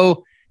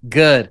 So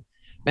good.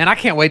 Man, I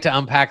can't wait to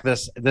unpack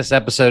this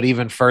episode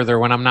even further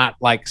when I'm not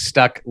like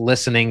stuck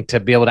listening to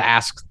be able to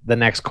ask the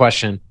next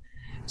question.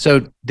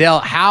 So Dale,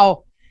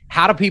 how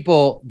do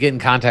people get in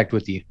contact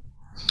with you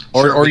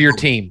or your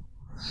team?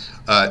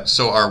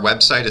 So our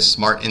website is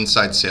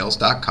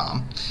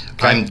smartinsidesales.com.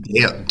 Okay. I'm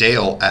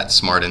Dale at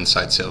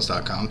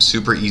smartinsidesales.com.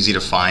 Super easy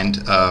to find.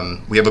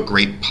 We have a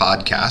great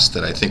podcast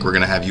that I think we're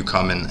going to have you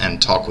come and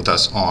talk with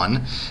us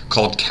on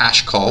called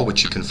Cash Call,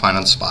 which you can find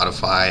on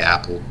Spotify,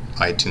 Apple,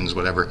 iTunes,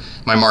 whatever.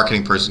 My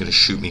marketing person is going to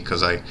shoot me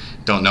because I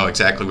don't know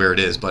exactly where it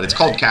is, but it's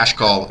called Cash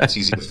Call. It's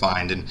easy to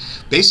find. And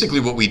basically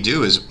what we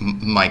do is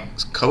my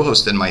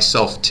co-host and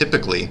myself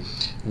typically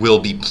will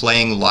be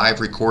playing live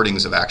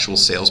recordings of actual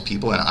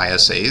salespeople and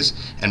ISAs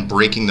and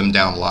breaking them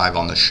down live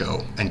on the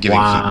show and giving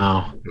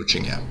free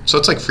coaching. Yeah. So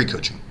it's like free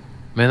coaching.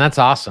 Man, that's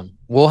awesome.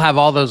 We'll have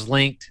all those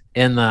linked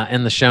in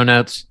the show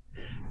notes.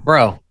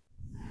 Bro,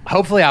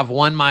 hopefully I've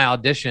won my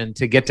audition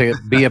to get to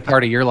be a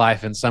part of your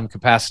life in some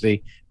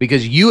capacity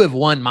because you have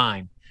won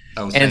mine.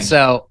 Oh, and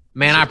so,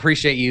 man, I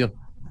appreciate you.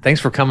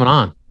 Thanks for coming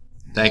on.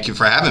 Thank you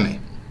for having me.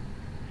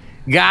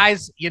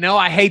 Guys,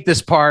 I hate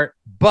this part,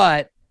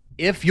 but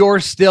if you're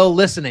still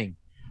listening,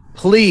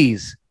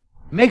 please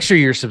make sure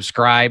you're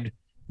subscribed.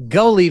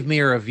 Go leave me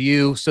a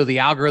review so the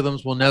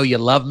algorithms will know you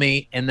love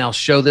me and they'll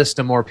show this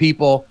to more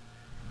people.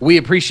 We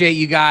appreciate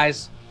you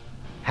guys.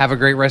 Have a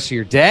great rest of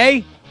your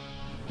day.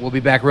 We'll be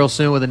back real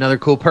soon with another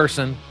cool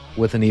person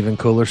with an even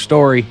cooler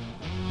story.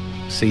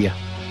 See ya.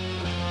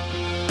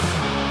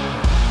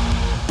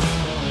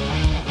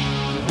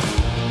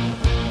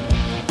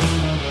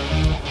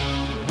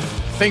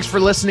 Thanks for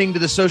listening to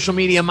the Social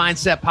Media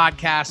Mindset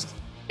Podcast.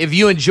 If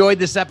you enjoyed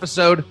this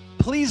episode,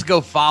 please go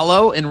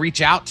follow and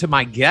reach out to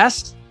my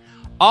guest.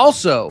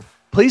 Also,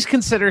 please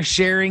consider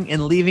sharing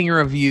and leaving a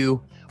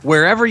review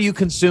wherever you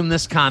consume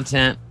this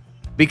content,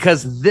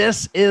 because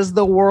this is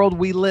the world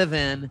we live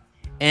in,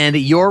 and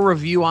your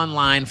review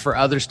online for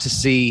others to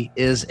see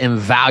is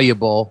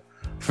invaluable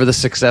for the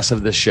success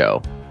of this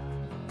show.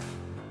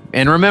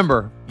 And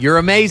remember, you're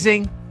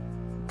amazing.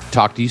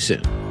 Talk to you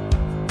soon.